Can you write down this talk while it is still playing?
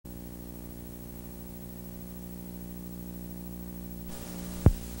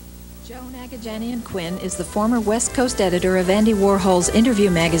Joan Quinn is the former West Coast editor of Andy Warhol's Interview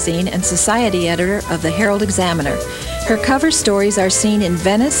magazine and society editor of the Herald Examiner. Her cover stories are seen in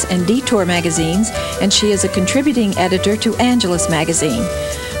Venice and Detour magazines, and she is a contributing editor to Angelus magazine.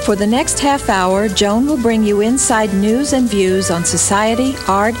 For the next half hour, Joan will bring you inside news and views on society,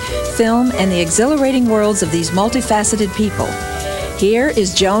 art, film, and the exhilarating worlds of these multifaceted people. Here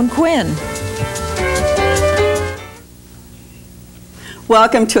is Joan Quinn.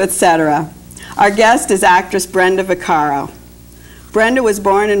 Welcome to Etc. Our guest is actress Brenda Vaccaro. Brenda was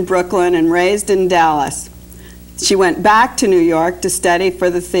born in Brooklyn and raised in Dallas. She went back to New York to study for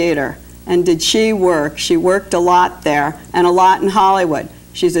the theater. And did she work? She worked a lot there and a lot in Hollywood.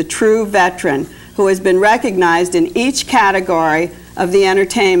 She's a true veteran who has been recognized in each category of the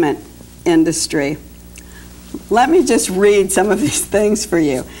entertainment industry. Let me just read some of these things for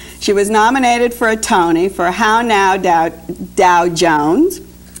you. She was nominated for a Tony for How Now, Dow Jones.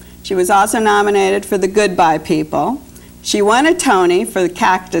 She was also nominated for The Goodbye People. She won a Tony for The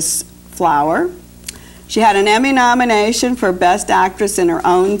Cactus Flower. She had an Emmy nomination for Best Actress in her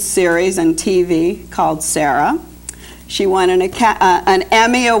own series on TV called Sarah. She won an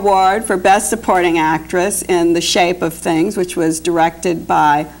Emmy Award for Best Supporting Actress in The Shape of Things, which was directed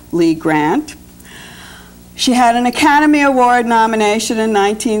by Lee Grant. She had an Academy Award nomination in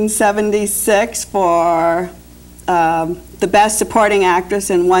 1976 for the Best Supporting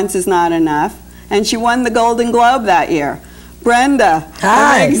Actress in Once Is Not Enough, and she won the Golden Globe that year. Brenda,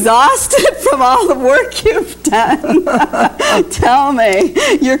 Hi. I'm exhausted from all the work you've done. Tell me,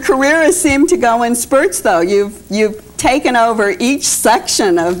 your career has seemed to go in spurts, though. You've taken over each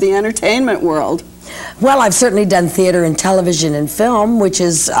section of the entertainment world. Well, I've certainly done theater and television and film, which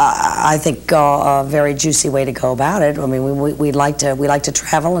is, I think, a very juicy way to go about it. I mean, we like to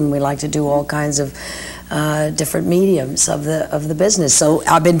travel, and we like to do all kinds of different mediums of the business. So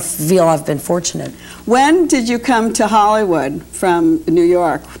I've been fortunate. When did you come to Hollywood from New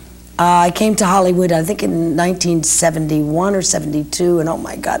York? I came to Hollywood, I think, in 1971 or 72, and oh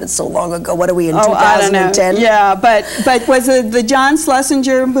my God, it's so long ago. What are we in, 2010? I don't know. Yeah, but was it the John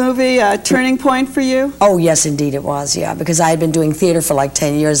Schlesinger movie a turning point for you? Oh, yes, indeed it was, yeah, because I had been doing theater for like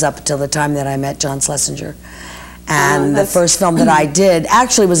 10 years up until the time that I met John Schlesinger. And the first film that I did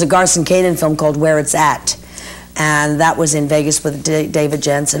actually was a Garson Kanin film called Where It's At. And that was in Vegas with David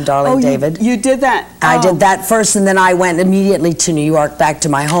Jensen, Darling David. You did that? I did that first, and then I went immediately to New York, back to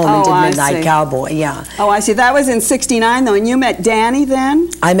my home, and did Midnight Cowboy, yeah. Oh, I see. That was in '69, though, and you met Danny then?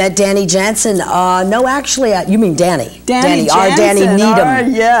 I met Danny Jansen. No, actually, you mean Danny. Danny Jansen. Our Danny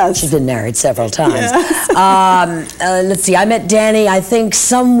Needham. Yes. She's been married several times. Yes. Let's see, I met Danny, I think,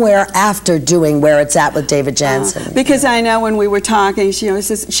 somewhere after doing Where It's At with David Jansen. Because I know when we were talking, she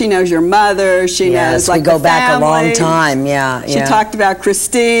says she knows your mother, she knows, like, we go back family. A long time, yeah. She talked about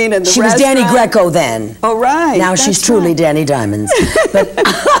Christine and the She was Danny Greco then. Oh, right. Now she's truly Danny Diamonds. But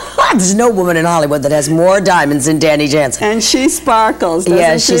there's no woman in Hollywood that has more diamonds than Danny Jansen. And she sparkles, doesn't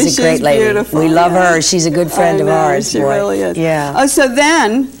yeah, she's a great lady. Beautiful. We love her. She's a good friend of ours. She really is. Yeah. Oh, so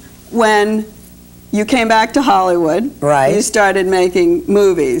then when you came back to Hollywood, right, you started making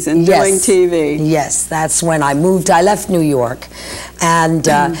movies and doing TV. Yes, that's when I moved. I left New York. And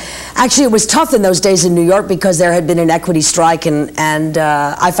actually, it was tough in those days in New York because there had been an equity strike, and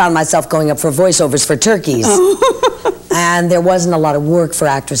I found myself going up for voiceovers for turkeys. And there wasn't a lot of work for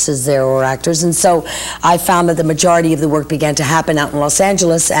actresses there or actors, and so I found that the majority of the work began to happen out in Los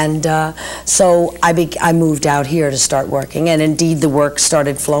Angeles, and so I moved out here to start working, and indeed the work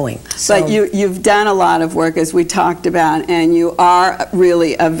started flowing. So. But you've done a lot of work, as we talked about, and you are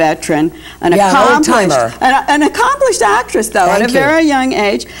really a veteran, an accomplished actress, though, at a very young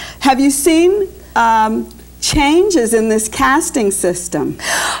age. Have you seen changes in this casting system?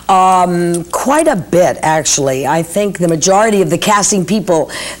 Quite a bit, actually. I think the majority of the casting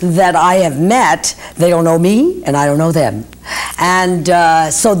people that I have met, they don't know me, and I don't know them. And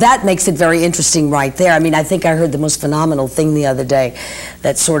so that makes it very interesting right there. I mean, I think I heard the most phenomenal thing the other day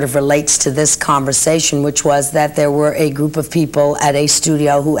that sort of relates to this conversation, which was that there were a group of people at a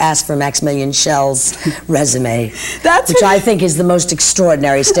studio who asked for Maximilian Schell's resume, which I think is the most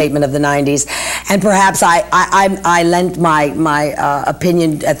extraordinary statement of the 90s. And perhaps I lent my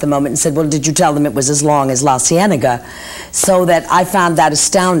opinion at the moment and said, well, did you tell them it was as long as La Cienega? So that I found that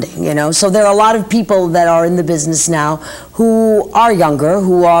astounding, you know. So there are a lot of people that are in the business now who are younger,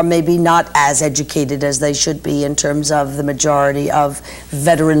 who are maybe not as educated as they should be in terms of the majority of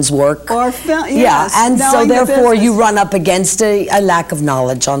veterans' work. Or and so therefore you run up against a lack of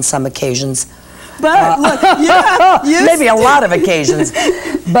knowledge on some occasions. But look, maybe a lot of occasions.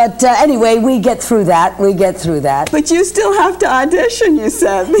 But anyway, we get through that. We get through that. But you still have to audition, you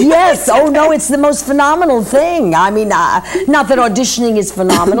said. Yes. Oh, no, it's the most phenomenal thing. I mean, not that auditioning is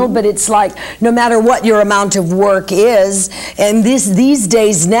phenomenal, but it's like no matter what your amount of work is, and these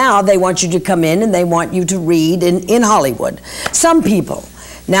days now, they want you to come in and they want you to read in Hollywood. Some people.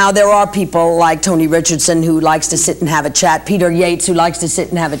 Now, there are people like Tony Richardson who likes to sit and have a chat, Peter Yates who likes to sit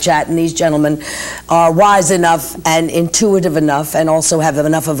and have a chat, and these gentlemen are wise enough and intuitive enough and also have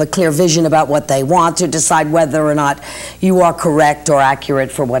enough of a clear vision about what they want to decide whether or not you are correct or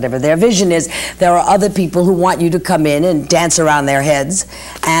accurate for whatever their vision is. There are other people who want you to come in and dance around their heads,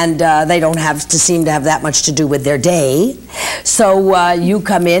 and they don't have to seem to have that much to do with their day. So you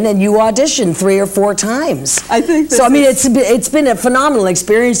come in and you audition 3 or 4 times. I think so. I mean, it's been a phenomenal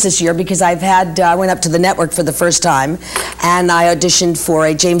experience this year because I went up to the network for the first time and I auditioned for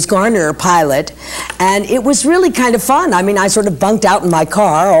a James Garner pilot, and it was really kind of fun. I mean, I sort of bunked out in my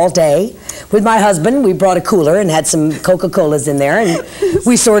car all day with my husband. We brought a cooler and had some Coca-Colas in there, and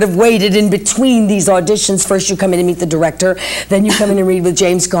we sort of waited in between these auditions. First you come in and meet the director, then you come in and read with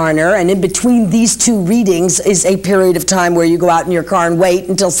James Garner, and in between these 2 readings is a period of time where you go out in your car and wait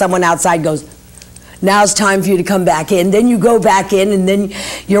until someone outside goes, now's time for you to come back in. Then you go back in, and then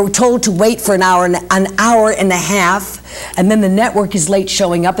you're told to wait for an hour and a half, and then the network is late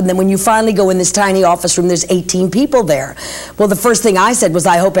showing up, and then when you finally go in this tiny office room, there's 18 people there. Well, the first thing I said was,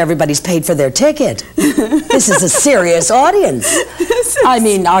 I hope everybody's paid for their ticket. This is a serious audience. I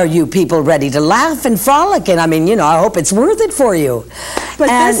mean, are you people ready to laugh and frolic? And I mean, you know, I hope it's worth it for you. But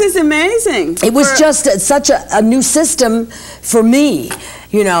this is amazing. It was just such a new system for me.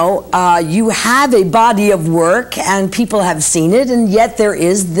 You know, you have a body of work and people have seen it, and yet there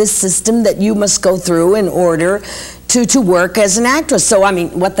is this system that you must go through in order to work as an actress. So, I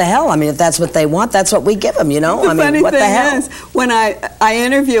mean, what the hell? I mean, if that's what they want, that's what we give them, you know? I mean, what the hell? The funny thing is, when I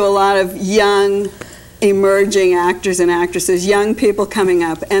interview a lot of young, emerging actors and actresses, young people coming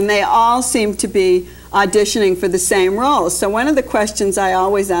up, and they all seem to be auditioning for the same roles. So one of the questions I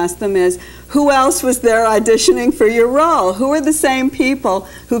always ask them is, who else was there auditioning for your role? Who are the same people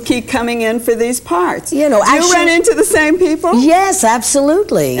who keep coming in for these parts? You know, do you run into the same people? Yes,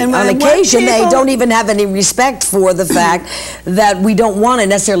 absolutely. And on occasion, they don't even have any respect for the fact that we don't want to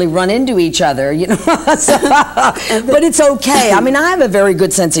necessarily run into each other, you know. But it's okay. I mean, I have a very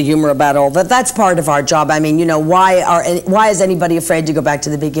good sense of humor about all that. That's part of our job. I mean, you know, why is anybody afraid to go back to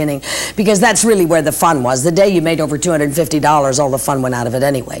the beginning? Because that's really where the fun was. The day you made over $250, all the fun went out of it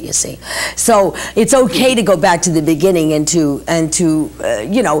anyway, you see. So it's okay to go back to the beginning and to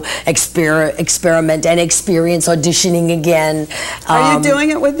you know, experiment and experience auditioning again. Are you doing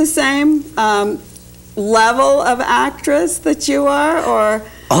it with the same level of actress that you are, or?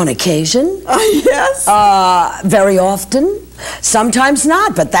 On occasion. Yes. Very often. Sometimes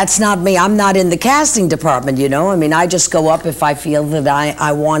not, but that's not me. I'm not in the casting department, you know. I mean, I just go up if I feel that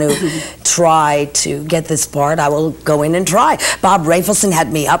I want to try to get this part. I will go in and try. Bob Rafelson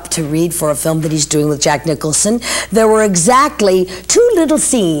had me up to read for a film that he's doing with Jack Nicholson. There were exactly 2 little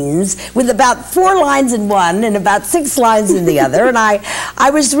scenes with about 4 lines in one and about 6 lines in the other, and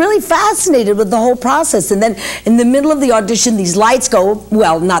I was really fascinated with the whole process. And then in the middle of the audition, these lights go,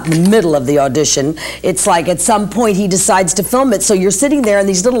 well, not in the middle of the audition. It's like at some point he decides to film it, so you're sitting there and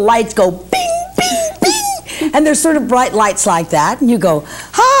these little lights go bing, bing, bing, and they're sort of bright lights like that, and you go,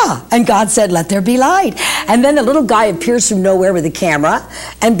 ha, and God said, let there be light. And then a little guy appears from nowhere with a camera,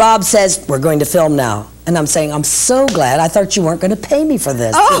 and Bob says, we're going to film now. And I'm saying, I'm so glad. I thought you weren't going to pay me for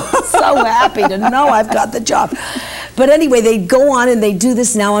this. Oh. So happy to know I've got the job. But anyway, they go on and they do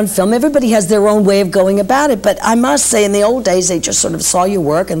this now on film. Everybody has their own way of going about it. But I must say, in the old days, they just sort of saw your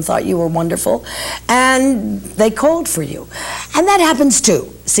work and thought you were wonderful. And they called for you. And that happens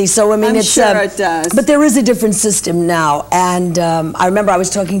too. See, so I mean, I'm sure it does. But there is a different system now. And I remember I was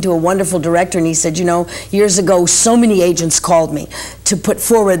talking to a wonderful director, and he said, you know, years ago, so many agents called me to put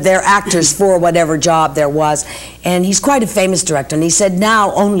forward their actors for whatever job there was. And he's quite a famous director. And he said,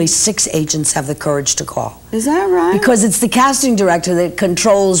 now only 6 agents have the courage to call. Is that right? Because it's the casting director that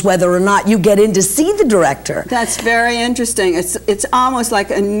controls whether or not you get in to see the director. That's very interesting. It's almost like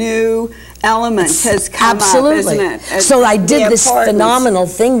a new element has come up, isn't it? So I did this phenomenal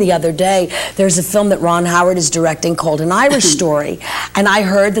thing the other day. There's a film that Ron Howard is directing called An Irish Story, and I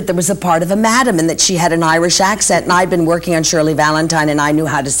heard that there was a part of a madam and that she had an Irish accent, and I'd been working on Shirley Valentine, and I knew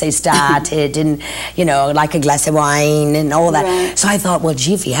how to say started and, you know, like a glass of wine and all that. Right. So I thought, well,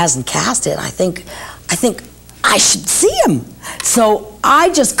 gee, if he hasn't cast it, I think I should see him. So I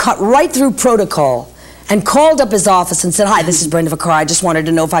just cut right through protocol and called up his office and said, "Hi, this is Brenda Vaccaro. I just wanted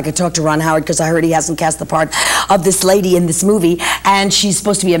to know if I could talk to Ron Howard because I heard he hasn't cast the part of this lady in this movie, and she's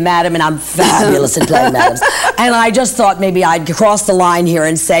supposed to be a madam, and I'm fabulous at playing madams." And I just thought maybe I'd cross the line here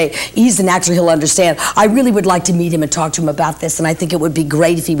and say, he's an actor, he'll understand. I really would like to meet him and talk to him about this, and I think it would be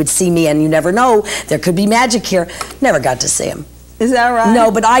great if he would see me, and you never know, there could be magic here. Never got to see him. Is that right?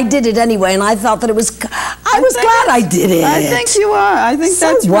 No, but I did it anyway, and I thought that it was, I was glad I did it. I think you are. I think So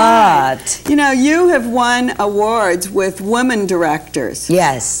that's right. what? You know, you have won awards with women directors.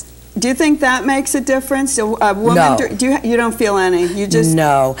 Yes. Do you think that makes a difference? A woman No. You don't feel any? You just...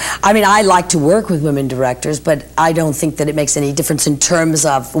 No. I mean, I like to work with women directors, but I don't think that it makes any difference in terms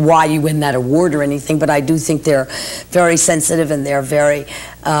of why you win that award or anything, but I do think they're very sensitive and they're very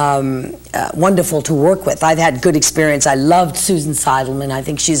wonderful to work with. I've had good experience. I loved Susan Seidelman. I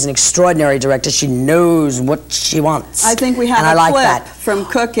think she's an extraordinary director. She knows what she wants. I think we have a clip that. from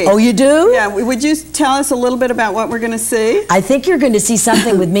Cookie. Oh, you do? Yeah. Would you tell us a little bit about what we're going to see? I think you're going to see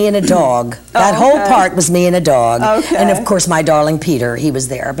something with me and a dog. That whole part was me and a dog. Okay. And of course my darling Peter, he was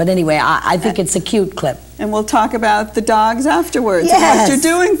there. But anyway, I think it's a cute clip. And we'll talk about the dogs afterwards. Yes. And what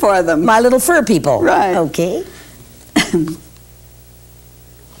you're doing for them. My little fur people. Right. Okay.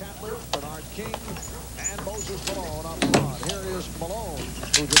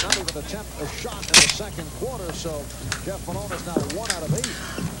 Who did not even attempt a shot in the second quarter, so Jeff Malone is now 1 out of 8.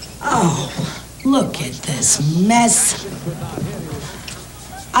 Oh, look at this mess.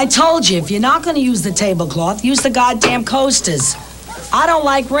 I told you, if you're not going to use the tablecloth, use the goddamn coasters. I don't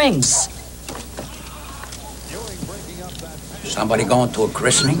like rings. Somebody going to a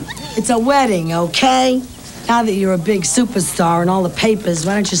christening? It's a wedding, okay? Now that you're a big superstar and all the papers,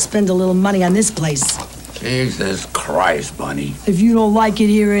 why don't you spend a little money on this place? Jesus Christ, Bunny. If you don't like it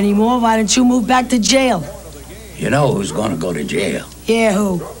here anymore, why don't you move back to jail? You know who's gonna go to jail? Yeah,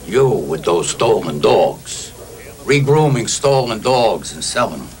 who? You with those stolen dogs. Regrooming stolen dogs and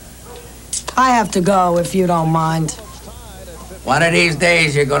selling them. I have to go, if you don't mind. One of these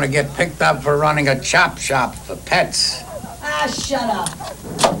days, you're gonna get picked up for running a chop shop for pets. Ah, shut up.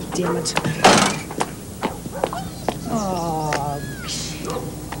 Damn it. Oh.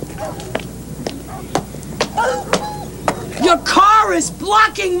 Your car is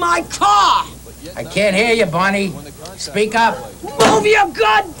blocking my car! I can't hear you, Bunny. Speak up. Move your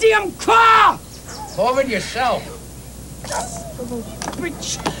goddamn car! Move it yourself.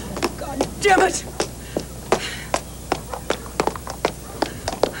 Bitch. God damn it.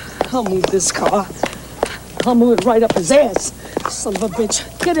 I'll move this car. I'll move it right up his ass. Son of a bitch.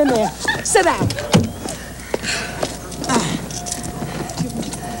 Get in there. Sit down.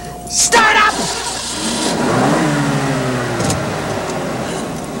 Start up!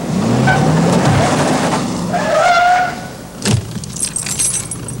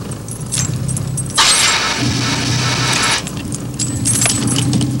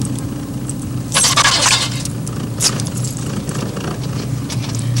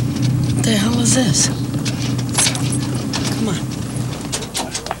 What the hell is this? Come on.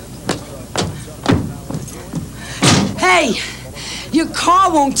 Hey! Your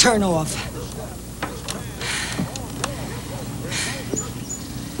car won't turn off.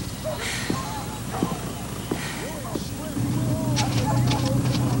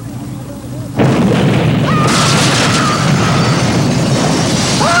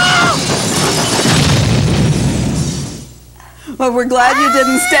 Well, we're glad you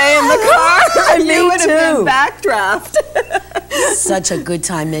didn't stay in the car. Me You would have been too. backdraft. Such a good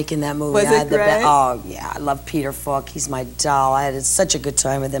time making that movie. Was I it had the great? oh, yeah. I love Peter Falk. He's my doll. I had such a good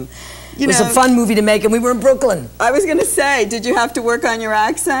time with him. You It was know- a fun movie to make, and we were in Brooklyn. I was going to say, did you have to work on your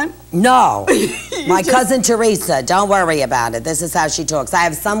accent? No. My just- cousin Teresa, don't worry about it. This is how she talks. I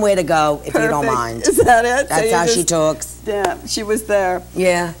have somewhere to go, if you don't Perfect. mind. Is that it? So That's you how she just- talks. Yeah, she was there.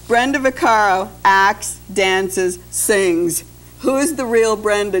 Yeah. Brenda Vaccaro acts, dances, sings. Who is the real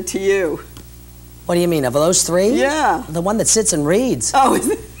Brenda to you? What do you mean, of those three? Yeah. The one that sits and reads. Oh, is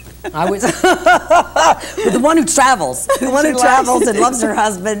it? I was but the one who travels. The one She who likes travels it. and loves her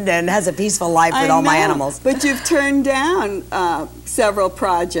husband and has a peaceful life with I all my know, animals. But you've turned down several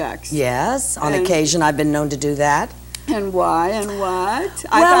projects. Yes, on And- occasion I've been known to do that. And why and what?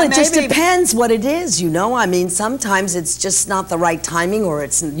 Well, it just depends what it is, you know. I mean, sometimes it's just not the right timing, or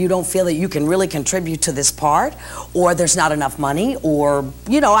you don't feel that you can really contribute to this part, or there's not enough money, or,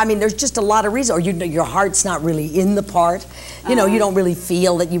 you know, I mean, there's just a lot of reasons, or your heart's not really in the part. You know, you don't really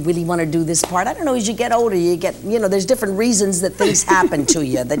feel that you really want to do this part. I don't know, as you get older, you get, you know, there's different reasons that things happen to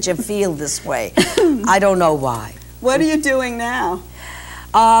you, that you feel this way. I don't know why. What are you doing now?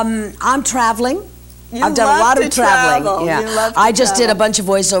 I'm traveling. I've done a lot of traveling. Travel. Yeah. You love to I just did a travel. bunch of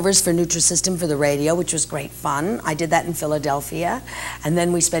voiceovers for Nutrisystem for the radio, which was great fun. I did that in Philadelphia, and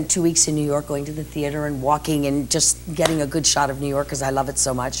then we spent 2 weeks in New York, going to the theater and walking and just getting a good shot of New York because I love it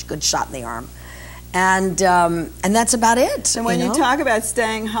so much. Good shot in the arm, and that's about it. And when you talk about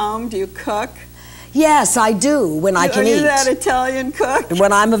staying home, do you cook? Yes, I do when I can Are eat. you that Italian cook?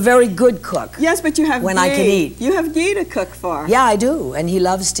 When I'm a very good cook. Yes, but you have when Guy. I can eat. You have Guy to cook for. Yeah, I do, and he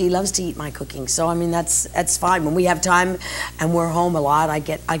loves to eat my cooking. So I mean, that's fine. When we have time and we're home a lot, I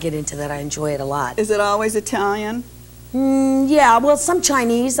get into that. I enjoy it a lot. Is it always Italian? Yeah, well, some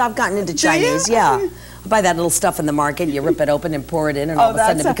Chinese. I've gotten into Chinese. Yeah. I buy that little stuff in the market. You rip it open and pour it in, and all of a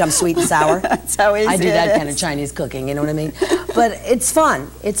sudden it becomes sweet and sour. That's how easy I do it that is. kind of Chinese cooking. You know what I mean? But it's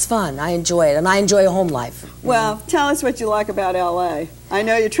fun. It's fun. I enjoy it, and I enjoy a home life. Well, tell us what you like about L.A. I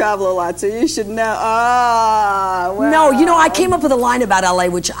know you travel a lot, so you should know. No, you know, I came up with a line about LA,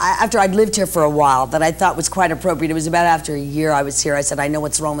 which after I'd lived here for a while, that I thought was quite appropriate. It was about after a year I was here. I said, I know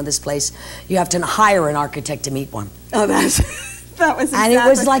what's wrong with this place. You have to hire an architect to meet one. Oh, that was exactly. And it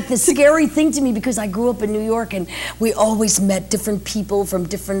was like the scary thing to me because I grew up in New York and we always met different people from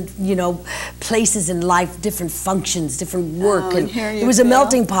different, you know, places in life, different functions, different work. and here you it was a feel-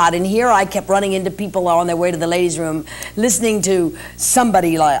 melting pot. And here I kept running into people on their way to the ladies' room, listening to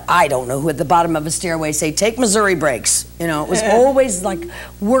somebody like, I don't know who, at the bottom of a stairway say, take Missouri breaks. You know, it was always like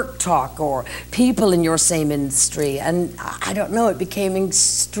work talk or people in your same industry. And I don't know, it became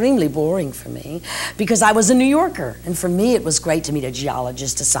extremely boring for me because I was a New Yorker. And for me, it was great to meet a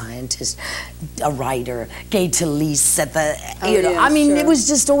geologist, a scientist, a writer, Gay Talese at the, you know, yeah, I mean, sure. it was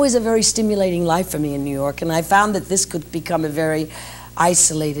just always a very stimulating life for me in New York. And I found that this could become a very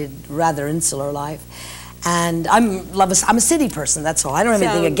isolated, rather insular life. And I'm a city person, that's all. I don't have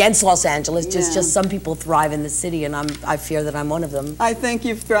anything against Los Angeles, just some people thrive in the city, and I fear that I'm one of them. I think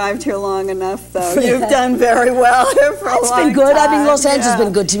you've thrived here long enough, though. You've done very well here for a long time. It's been good. I mean, Los Angeles has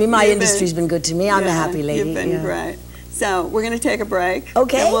been good to me. My You've industry's been good to me. I'm a happy lady. You've been great. So we're going to take a break.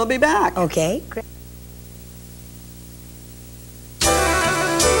 Okay. And we'll be back. Okay, great.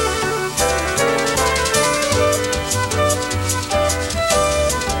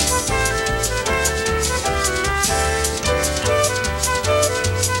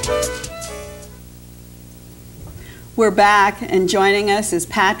 We're back, and joining us is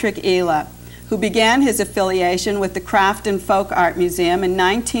Patrick Ela, who began his affiliation with the Craft and Folk Art Museum in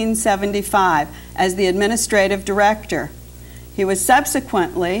 1975 as the administrative director. He was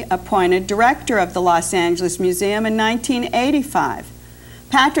subsequently appointed director of the Los Angeles Museum in 1985.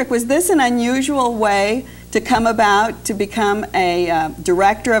 Patrick, was this an unusual way to come about to become a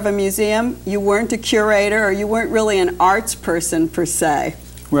director of a museum? You weren't a curator, or you weren't really an arts person per se.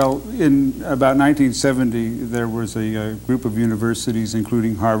 Well, in about 1970, there was a group of universities,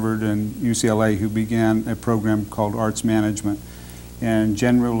 including Harvard and UCLA, who began a program called Arts Management. And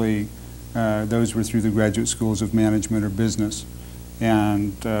generally, those were through the graduate schools of management or business.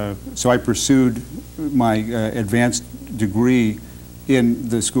 And so I pursued my advanced degree in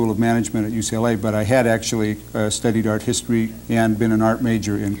the School of Management at UCLA, but I had actually studied art history and been an art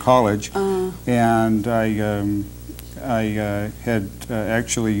major in college. And I had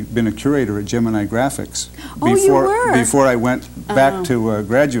actually been a curator at Gemini Graphics before I went back to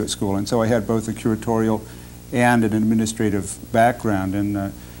graduate school, and so I had both a curatorial and an administrative background.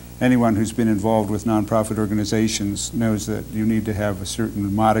 And anyone who's been involved with nonprofit organizations knows that you need to have a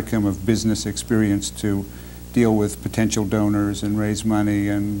certain modicum of business experience to deal with potential donors and raise money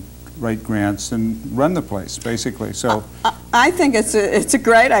and write grants and run the place, basically. So I think it's a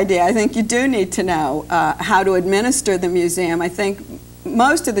great idea. I think you do need to know how to administer the museum. I think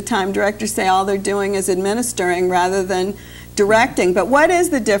most of the time directors say all they're doing is administering rather than directing. But what is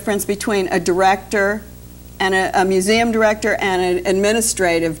the difference between a director and a museum director and an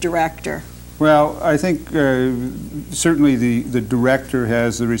administrative director? Well, I think certainly the director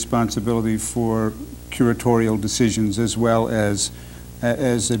has the responsibility for curatorial decisions as well as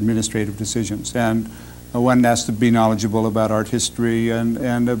administrative decisions. And one has to be knowledgeable about art history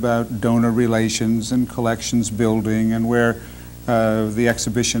and about donor relations and collections building and where the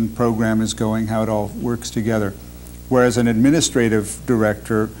exhibition program is going, how it all works together. Whereas an administrative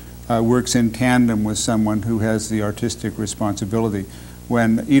director works in tandem with someone who has the artistic responsibility.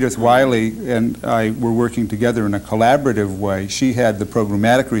 When Edith Wiley and I were working together in a collaborative way, she had the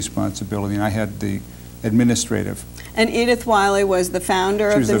programmatic responsibility and I had the administrative. And Edith Wiley was the founder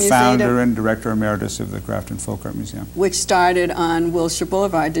of the museum? She was the founder and director emeritus of the Craft and Folk Art Museum. Which started on Wilshire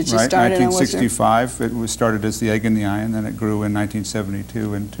Boulevard. Did you right, start it on Wilshire? 1965. It was started as the Egg in the Eye, and then it grew in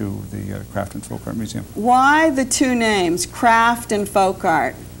 1972 into the Craft and Folk Art Museum. Why the two names, Craft and Folk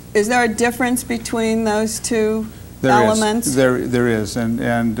Art? is there a difference between those two There elements? is. There is, and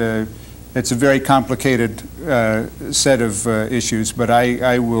it's a very complicated set of issues, but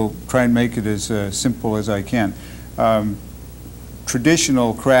I will try and make it as simple as I can.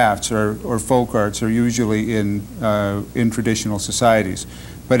 Traditional crafts or folk arts are usually in traditional societies,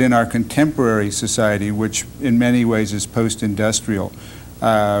 but in our contemporary society, which in many ways is post-industrial,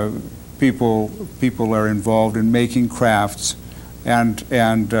 people are involved in making crafts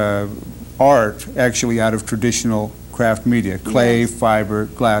and art actually out of traditional craft media: clay, fiber,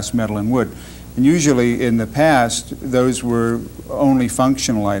 glass, metal, and wood. And usually in the past, those were only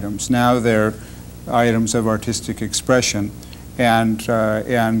functional items. Now they're items of artistic expression. And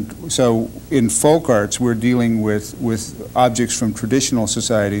so in folk arts, we're dealing with objects from traditional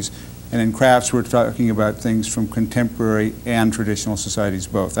societies, and in crafts, we're talking about things from contemporary and traditional societies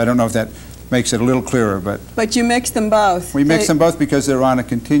both. I don't know if that makes it a little clearer, but... But you mix them both. We mix them both because they're on a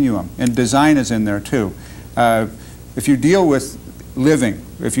continuum, and design is in there too. If you deal with living,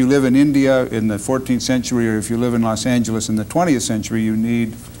 if you live in India in the 14th century, or if you live in Los Angeles in the 20th century, you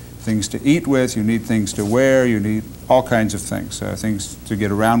need things to eat with, you need things to wear, you need all kinds of things, things to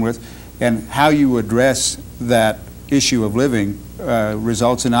get around with. And how you address that issue of living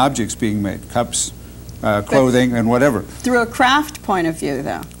results in objects being made, cups, clothing, and whatever. Through a craft point of view,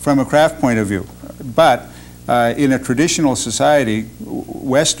 though. From a craft point of view. But in a traditional society,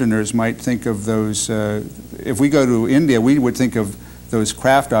 Westerners might think of those, if we go to India, we would think of those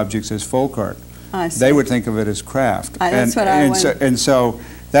craft objects as folk art. They would think of it as craft. That's what I went. And so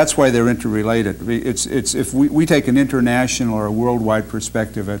that's why they're interrelated. If we take an international or a worldwide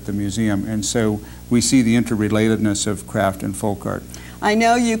perspective at the museum, and so we see the interrelatedness of craft and folk art. I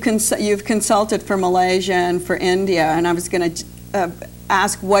know you've consulted for Malaysia and for India, and I was going to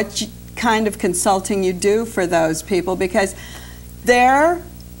ask what kind of consulting you do for those people, because their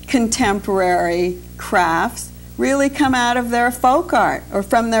contemporary crafts really come out of their folk art or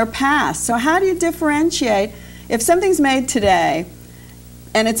from their past. So how do you differentiate if something's made today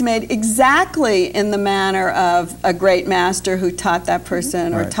and it's made exactly in the manner of a great master who taught that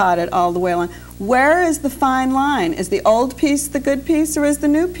person or taught it all the way along? Where is the fine line? Is the old piece the good piece, or is the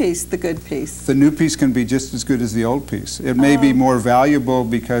new piece the good piece? The new piece can be just as good as the old piece. It may be more valuable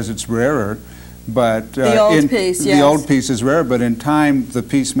because it's rarer, but the old piece, yes. The old piece is rare, but in time, the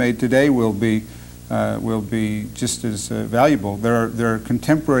piece made today will be just as valuable. There are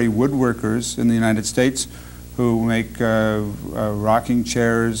contemporary woodworkers in the United States who make rocking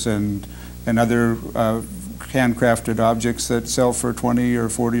chairs and other handcrafted objects that sell for $20,000 or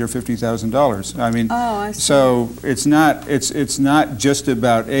 $40,000 or $50,000. I mean, so it's not just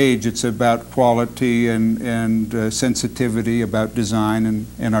about age. It's about quality and sensitivity, about design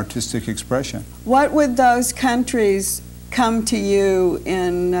and artistic expression. What would those countries come to you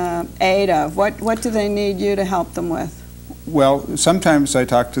in aid of? What do they need you to help them with? Well, sometimes I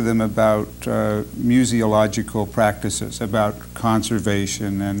talk to them about museological practices, about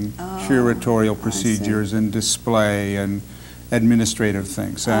conservation and curatorial procedures and display and administrative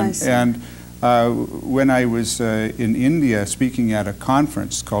things. And when I was in India speaking at a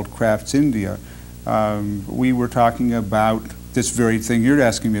conference called Crafts India, we were talking about this very thing you're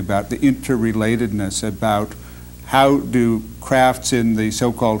asking me about, the interrelatedness, about how do crafts in the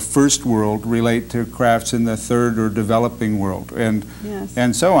so-called first world relate to crafts in the third or developing world, and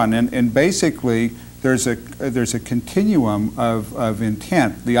so on. And basically, there's a continuum of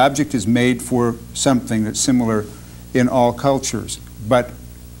intent. The object is made for something that's similar in all cultures, but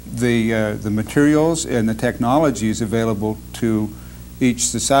the materials and the technologies available to each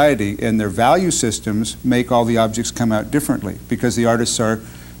society and their value systems make all the objects come out differently, because the artists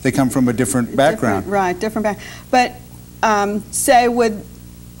they come from a different background. Different background. But say, would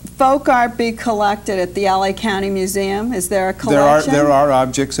folk art be collected at the LA County Museum? Is there a collection? There are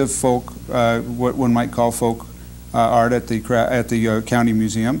objects of folk, what one might call folk art at the county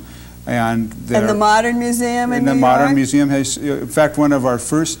museum, and the Modern Museum in New York? The Modern Museum has, in fact, one of our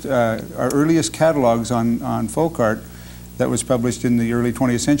earliest catalogs on folk art that was published in the early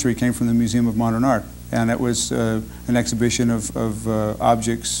 20th century came from the Museum of Modern Art. And it was an exhibition of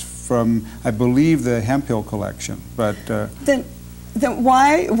objects from, I believe, the Hemphill collection. But then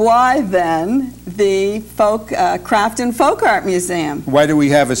why then the Craft and Folk Art Museum? Why do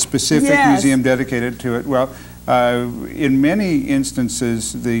we have a specific museum dedicated to it? Well, in many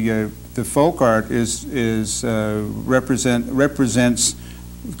instances, the folk art represents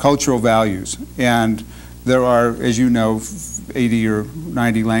cultural values, and there are, as you know, 80 or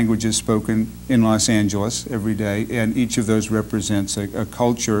 90 languages spoken in Los Angeles every day, and each of those represents a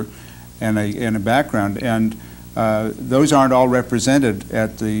culture and a background. And those aren't all represented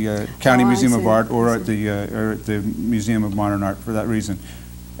at the County Oh, I Museum of see. Art or at the Museum of Modern Art for that reason.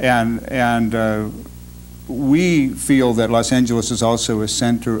 And we feel that Los Angeles is also a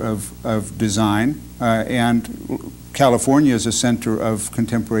center of design, and California is a center of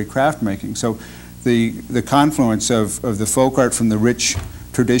contemporary craft making. So the confluence of the folk art from the rich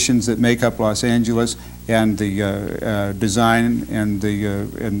traditions that make up Los Angeles and the design and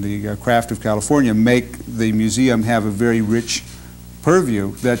the craft of California make the museum have a very rich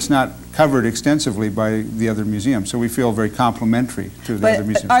purview that's not covered extensively by the other museums. So we feel very complimentary to the other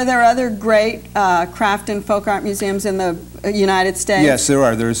museums. Are there other great craft and folk art museums in the United States? Yes, there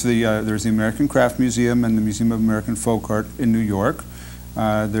are. There's the American Craft Museum and the Museum of American Folk Art in New York.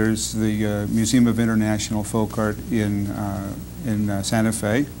 There's the Museum of International Folk Art in Santa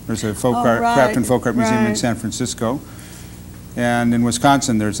Fe. There's a Craft and Folk Art Museum in San Francisco. And in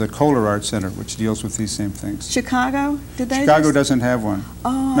Wisconsin, there's the Kohler Art Center, which deals with these same things. Chicago? Chicago doesn't have one,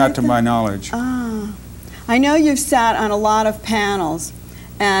 not to my knowledge. I know you've sat on a lot of panels,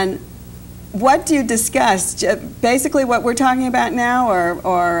 and what do you discuss? Basically what we're talking about now, or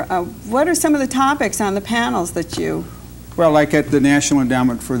what are some of the topics on the panels that you... Well, like at the National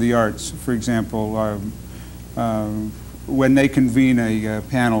Endowment for the Arts, for example, when they convene a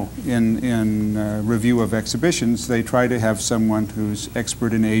panel in review of exhibitions, they try to have someone who's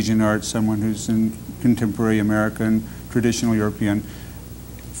expert in Asian art, someone who's in contemporary American, traditional European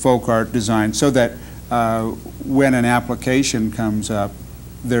folk art design, so that when an application comes up,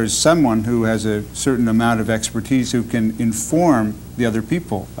 there's someone who has a certain amount of expertise who can inform the other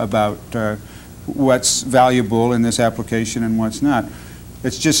people about what's valuable in this application and what's not.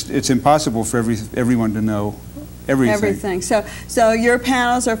 It's impossible for everyone to know everything. So your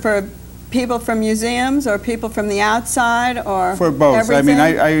panels are for people from museums or people from the outside, or for both? Everything?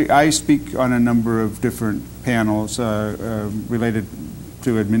 I mean, I speak on a number of different panels related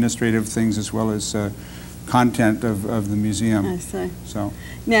to administrative things as well as content of the museum. I see. So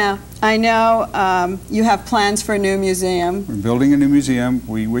now I know you have plans for a new museum. we're building a new museum.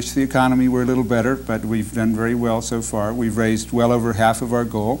 We wish the economy were a little better, but we've done very well so far. We've raised well over half of our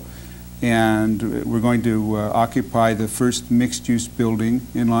goal. And we're going to occupy the first mixed-use building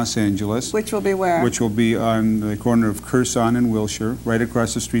in Los Angeles. Which will be where? Which will be on the corner of Curzon and Wilshire, right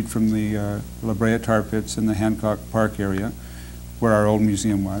across the street from the La Brea Tar Pits in the Hancock Park area, where our old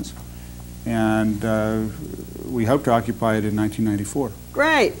museum was. And we hope to occupy it in 1994.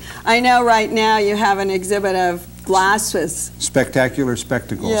 Great. I know right now you have an exhibit of glasses. Spectacular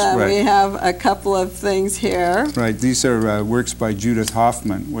spectacles. Yeah, right. we have a couple of things here. Right. These are works by Judith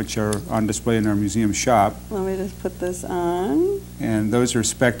Hoffman, which are on display in our museum shop. Let me just put this on. And those are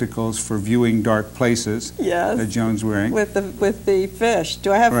spectacles for viewing dark places. Yes. That Joan's wearing. With the fish.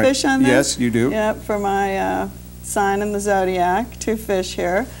 Do I have Right. fish on this? Yes, you do. Yep, for my sign in the zodiac. 2 fish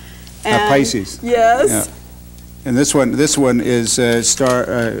here. And Pisces. Yes. Yeah. And this one is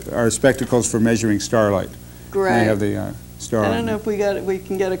our spectacles for measuring starlight. Great. They have the star. I don't know if we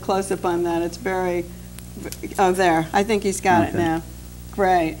can get a close-up on that. It's very... Oh, there. I think he's got it now.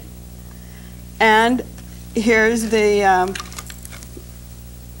 Great. And here's the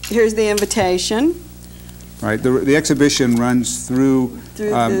invitation. Right. The exhibition runs through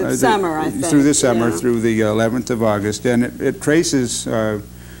the summer, I think. Through the summer, through the 11th of August, and it traces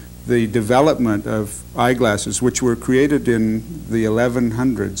the development of eyeglasses, which were created in the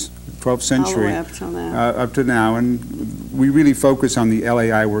 1100s, 12th century, all the way up till now. Up to now, and we really focus on the LA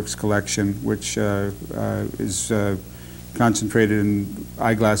Eyeworks collection, which is concentrated in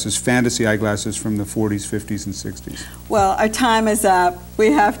eyeglasses, fantasy eyeglasses from the 40s, 50s, and 60s. Well, our time is up.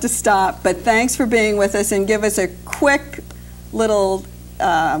 We have to stop, but thanks for being with us, and give us a quick little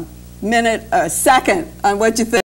second on what you think.